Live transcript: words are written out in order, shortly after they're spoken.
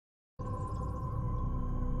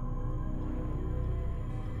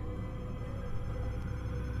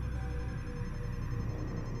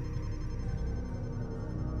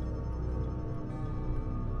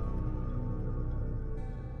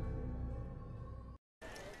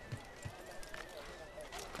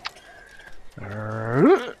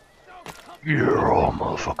Yeah,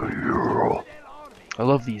 motherfucker, yeah. I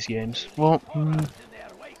love these games. Well,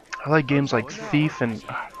 I like games like Thief and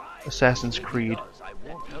Assassin's Creed,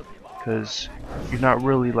 because you're not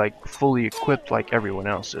really like fully equipped like everyone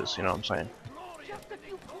else is, you know what I'm saying?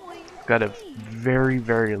 I've got a very,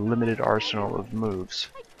 very limited arsenal of moves,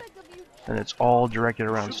 and it's all directed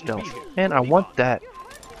around stealth. And I want that.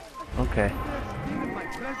 Okay.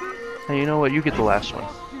 Hey, you know what? You get the last one.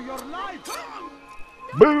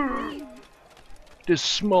 Boom! This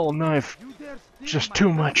small knife, just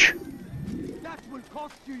too much.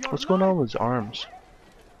 What's going on with his arms?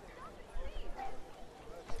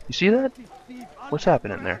 You see that? What's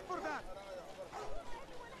happening there?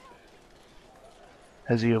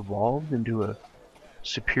 Has he evolved into a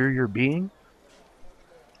superior being?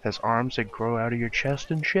 Has arms that grow out of your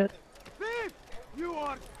chest and shit?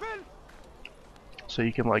 So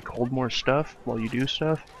you can like hold more stuff while you do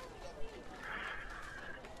stuff?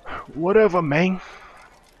 Whatever, man.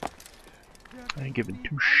 I ain't giving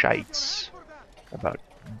two shites about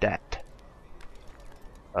that.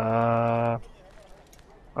 Oh,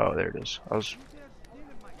 there it is.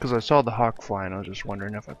 Because I saw the hawk fly and I was just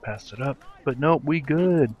wondering if I passed it up. But nope, we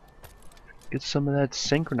good. Get some of that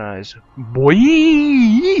synchronized. Boy!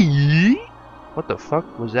 What the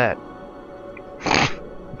fuck was that?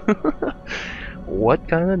 What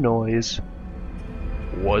kind of noise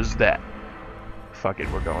was that? Fuck it,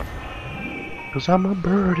 we're going. Cause I'm a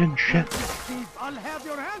bird and shit. I'll have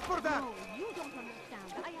your hand for that. No, you don't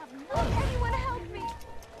understand. I have no anyone help me.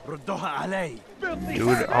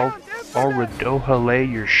 Dude, I'll Radoha lay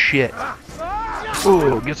your shit.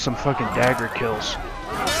 Ooh, get some fucking dagger kills.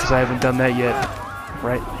 Cause I haven't done that yet.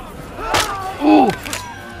 Right? Ooh!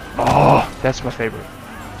 Oh, that's my favorite.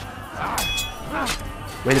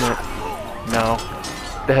 Wait a minute. No.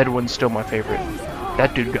 The head one's still my favorite.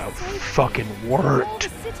 That dude got fucking worked.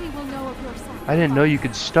 I didn't know you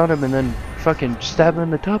could stun him and then fucking stab him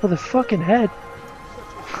in the top of the fucking head.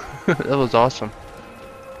 That was awesome.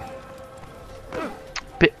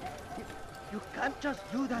 You can't just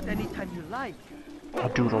do that anytime you like. I'll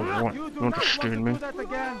do what I want. You understand me?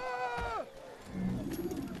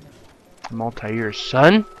 I'm Altair,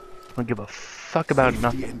 son. I don't give a fuck about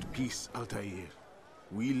nothing. And peace, Altair.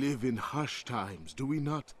 We live in harsh times, do we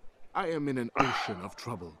not? I am in an ocean of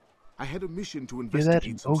trouble. I had a mission to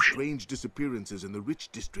investigate some strange disappearances in the rich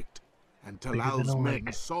district. And Talal's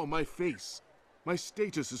men saw my face. My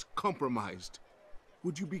status is compromised.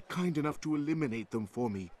 Would you be kind enough to eliminate them for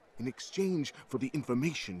me in exchange for the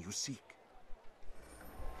information you seek?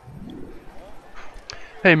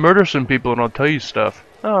 Hey, murder some people and I'll tell you stuff.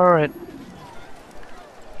 Alright.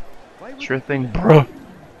 Sure thing, bruh.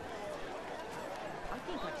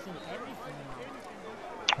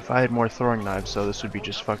 If I had more throwing knives, though, this would be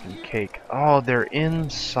just fucking cake. Oh, they're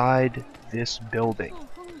inside this building.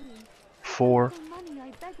 For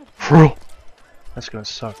real. That's gonna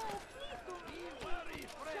suck.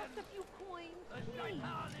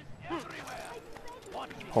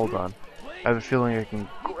 Hold on. I have a feeling I can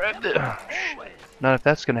grab it. Oh, shit. Not if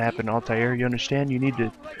that's gonna happen, Altair. You understand? You need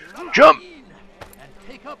to jump!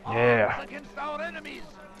 Yeah.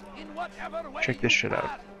 Check this shit out.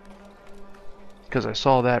 Because I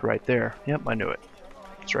saw that right there. Yep, I knew it.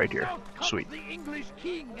 It's right here. Sweet.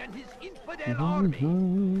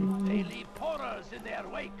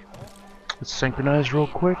 Let's synchronize real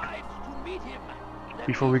quick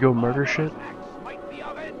before we go murder shit.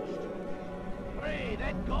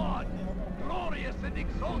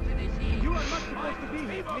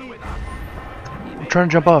 I'm trying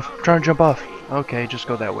to jump off. I'm trying to jump off. Okay, just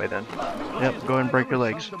go that way then. Yep, go ahead and break your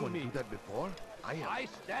legs. I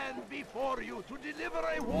stand before you to deliver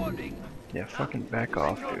a warning. Yeah, fucking back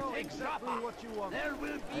off, dude. There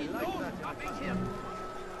will be no stopping him.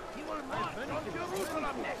 He will march on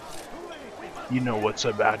Jerusalem next. You know what's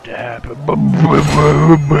about to happen.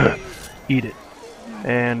 Eat it.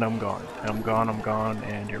 And I'm gone. I'm gone,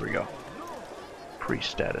 and here we go.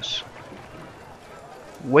 Priest status.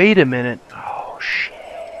 Wait a minute. Oh,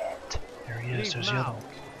 shit. There he is. There's the other one.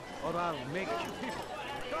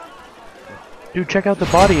 Dude, check out the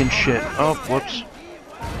body and shit. Oh, whoops.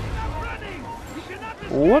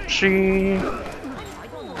 Whoopsie.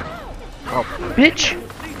 Oh, bitch.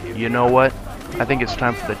 You know what? I think it's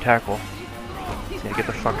time for the tackle. Yeah, get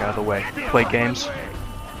the fuck out of the way. Play games.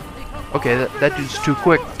 Okay, that dude's too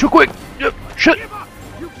quick. Too quick! Shit!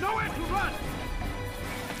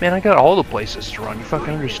 Man, I got all the places to run. You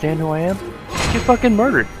fucking understand who I am? Get fucking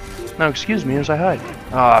murdered. Now, excuse me as I hide.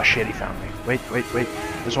 Ah, shit, he found me. Wait.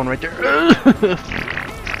 There's one right there.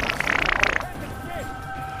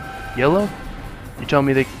 Yellow? You tell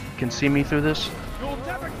me they can see me through this? You'll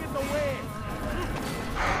never get the way.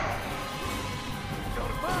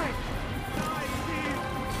 You're mine.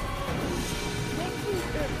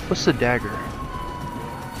 What's the dagger?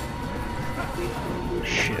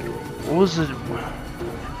 Shit. What was it?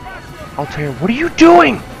 Altair, what are you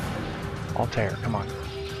doing? Altair, come on.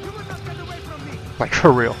 Like,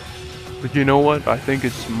 for real. But you know what? I think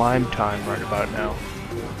it's mime time right about now.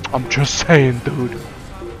 I'm just saying, dude.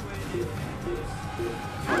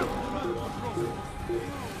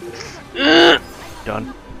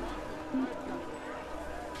 Done.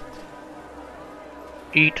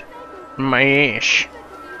 Eat my ash.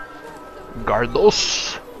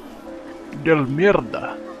 Gardos del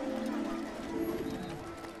mierda.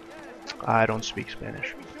 I don't speak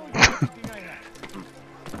Spanish.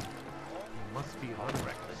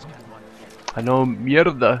 I know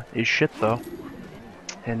mierda is shit though,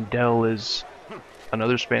 and del is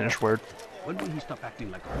another Spanish word. When will he stop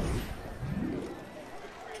acting like her?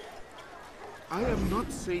 I am not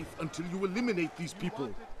safe until you eliminate these people.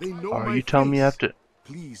 They know Are my you telling me I have face. to?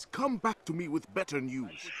 Please come back to me with better news.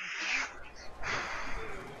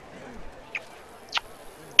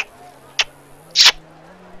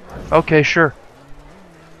 Okay, sure.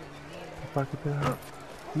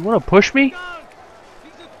 You wanna push me? He's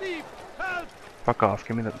a thief. Help! Fuck off!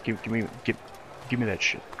 Give me that. Give me that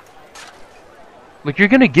shit. Look, you're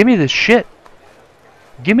gonna give me this shit.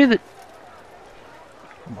 Give me the.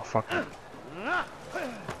 Motherfucker.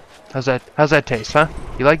 How's that taste, huh?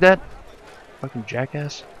 You like that? Fucking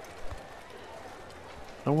jackass.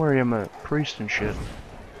 Don't worry, I'm a priest and shit.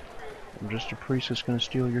 I'm just a priest that's gonna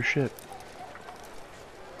steal your shit.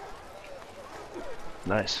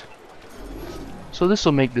 Nice. So this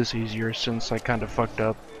will make this easier since I kind of fucked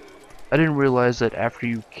up. I didn't realize that after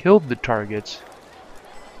you killed the targets,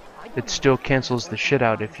 it still cancels the shit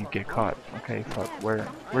out if you get caught. Okay, fuck.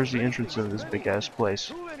 Where's the entrance of this big ass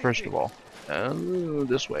place? First of all,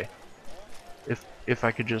 this way. If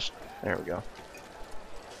I could just, there we go.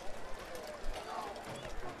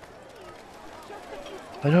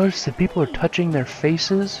 I noticed that people are touching their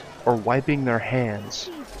faces or wiping their hands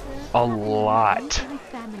a lot.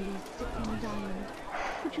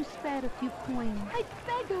 Could you spare a few coins? I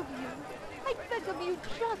beg of you. I beg of you,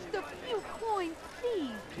 just a few coins,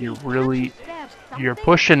 please. You're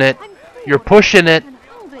pushing it. You're pushing it.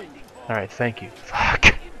 Alright, thank you. Fuck.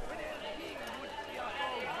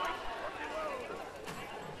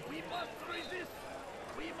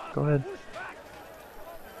 Go ahead.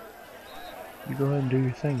 You go ahead and do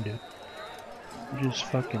your thing, dude. You just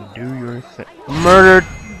fucking do your thing. Murdered!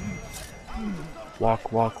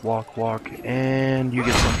 Walk, walk, walk, walk, and you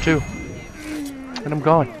get some too. And I'm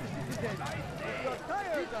gone.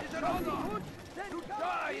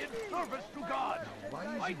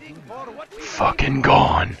 Fucking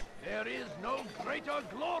gone. There is no greater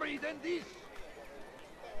glory than this.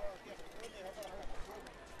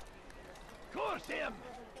 Curse him!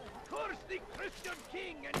 Curse the Christian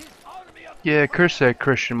king and his army of... Yeah, curse that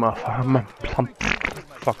Christian motherfucker.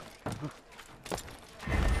 Fuck.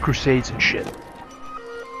 Crusades and shit.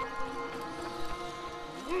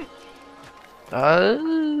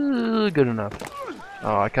 Good enough.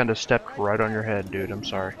 Oh, I kinda stepped right on your head, dude. I'm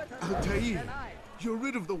sorry. Altair, you're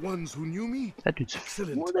rid of the ones who knew me? That dude's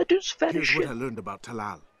Excellent. well, that dude's fat as Here's shit. what I learned about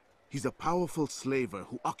Talal. He's a powerful slaver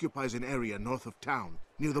who occupies an area north of town,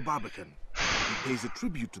 near the Barbican. He pays a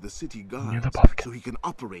tribute to the city guards, so he can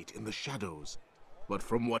operate in the shadows. But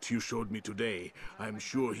from what you showed me today, I'm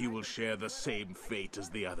sure he will share the same fate as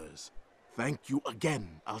the others. Thank you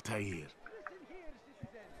again, Altair.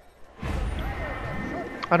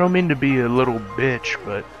 I don't mean to be a little bitch,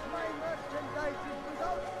 but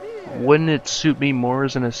wouldn't it suit me more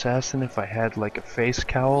as an assassin if I had like a face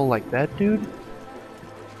cowl like that dude?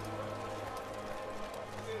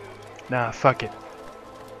 Nah, fuck it.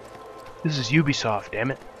 This is Ubisoft,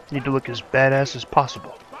 damn it. I need to look as badass as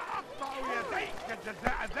possible.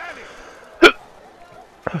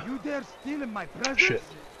 You dare steal in my presence? Shit.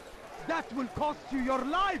 That will cost you your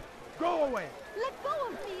life! Go away! Let go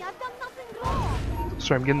of me. I've done nothing wrong.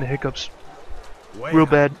 Sorry, I'm getting the hiccups. Real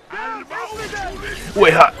bad. Help!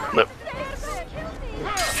 Way hot. No.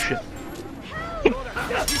 Shit.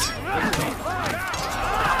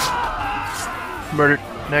 Murdered.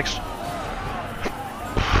 Next.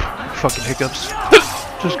 Fucking hiccups.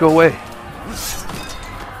 Just go away.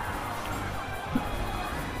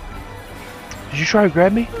 Did you try to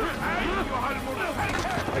grab me?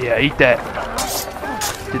 Oh yeah, eat that.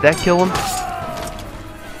 Did that kill him?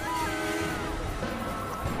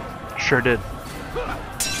 Sure did.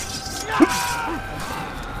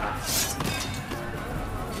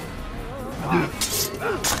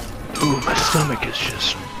 My stomach is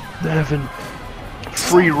just having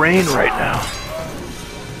free reign right now.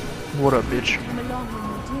 What up, bitch? Come along when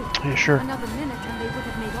you do. Yeah, sure. Another minute and they would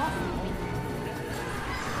have made off with me.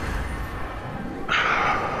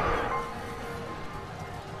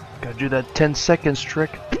 Gotta do that 10 seconds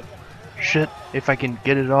trick. Shit, if I can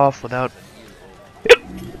get it off without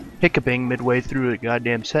hiccuping midway through a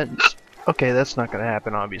goddamn sentence. Okay, that's not gonna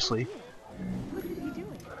happen, obviously. What are you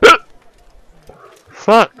doing?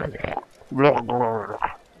 Fuck!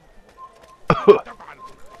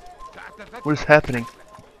 What is happening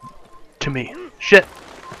to me? Shit!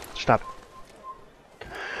 Stop it.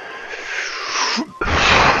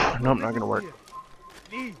 Nope, not gonna work.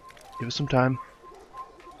 Give us some time.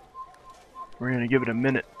 We're gonna give it a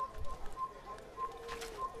minute.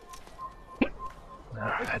 No,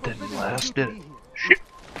 that didn't last, did it? Shit!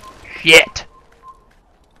 Shit!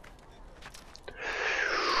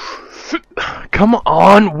 Come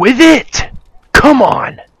on with it! Come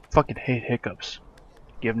on! Fucking hate hiccups.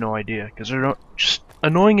 You have no idea, because they're just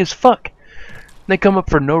annoying as fuck. They come up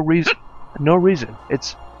for no reason. No reason.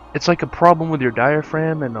 It's like a problem with your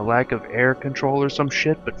diaphragm and a lack of air control or some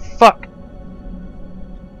shit, but fuck!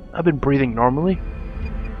 I've been breathing normally.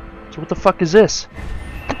 So what the fuck is this?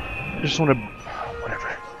 I just want to... whatever.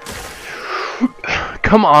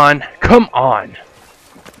 Come on! Come on!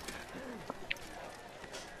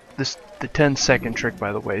 The 10-second trick,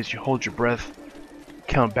 by the way, is you hold your breath,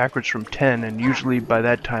 count backwards from 10, and usually by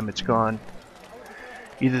that time it's gone.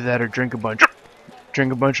 Either that or drink a bunch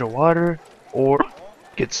of water, or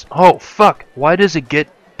gets... oh fuck! Why does it get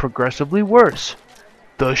progressively worse?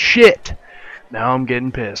 The shit! Now I'm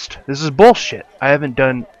getting pissed. This is bullshit. I haven't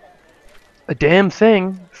done a damn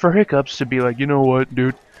thing for hiccups to be like, you know what,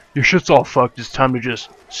 dude? Your shit's all fucked. It's time to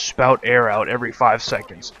just spout air out every 5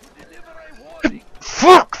 seconds.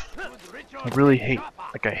 Fuck! I really hate,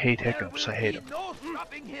 like I hate hiccups. I hate them.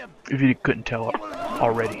 If you couldn't tell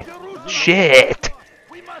already. Shit!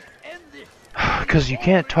 Because you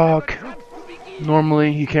can't talk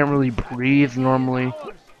normally. You can't really breathe normally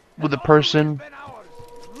with a person.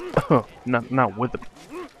 not with a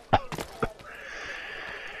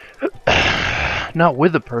not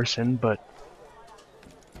with a person, but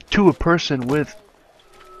to a person with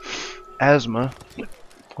asthma,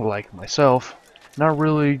 like myself. Not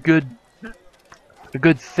really a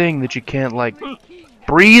good thing that you can't like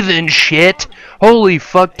breathe and shit. Holy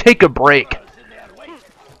fuck! Take a break.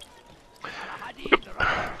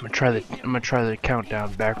 I'm gonna try the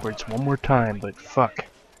countdown backwards one more time, but fuck.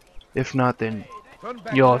 If not, then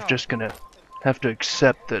y'all are just gonna have to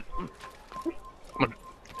accept that I'm gonna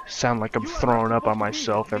sound like I'm throwing up on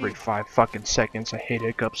myself every 5 fucking seconds. I hate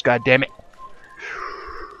hiccups. God damn it.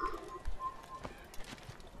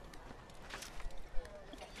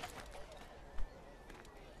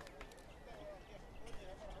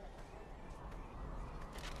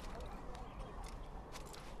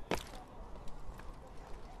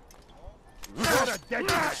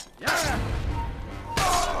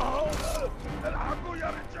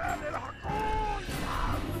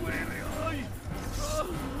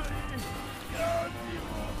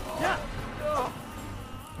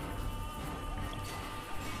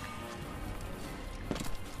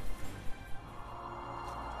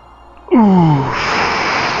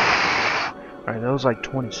 Alright, that was like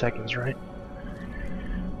 20 seconds, right?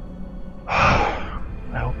 I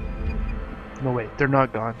hope. No, wait, they're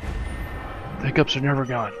not gone. The hiccups are never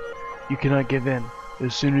gone. You cannot give in.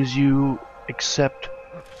 As soon as you accept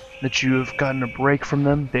that you have gotten a break from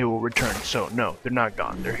them, they will return. So, no, they're not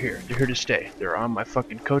gone. They're here. They're here to stay. They're on my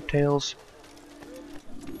fucking coattails.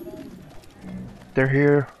 They're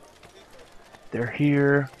here. They're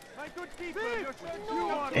here.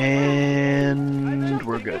 And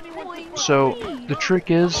we're good. So, the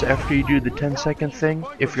trick is, after you do the 10-second thing,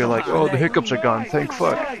 if you're like, oh, the hiccups are gone, thank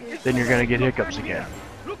fuck, then you're gonna get hiccups again.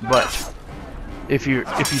 But, if you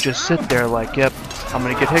just sit there like, yep, I'm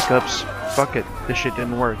gonna get hiccups, fuck it, this shit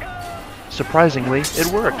didn't work. Surprisingly, it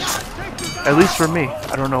works. At least for me.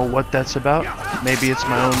 I don't know what that's about. Maybe it's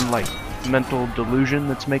my own, like, mental delusion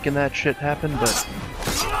that's making that shit happen, but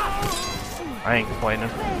I ain't complaining.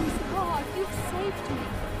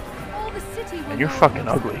 And you're fucking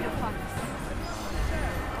ugly.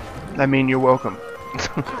 I mean, you're welcome.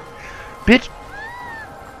 Bitch!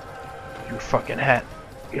 Your fucking hat.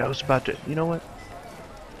 Yeah, I was about to... You know what?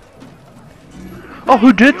 Oh,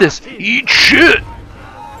 who did this? Eat shit!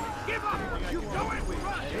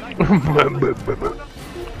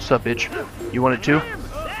 What's up, bitch? You want it too?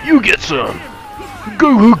 You get some!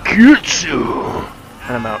 Go get some!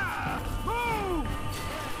 And I'm out.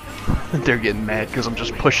 They're getting mad because I'm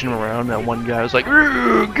just pushing him around. That one guy was like,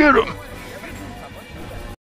 "Get him!"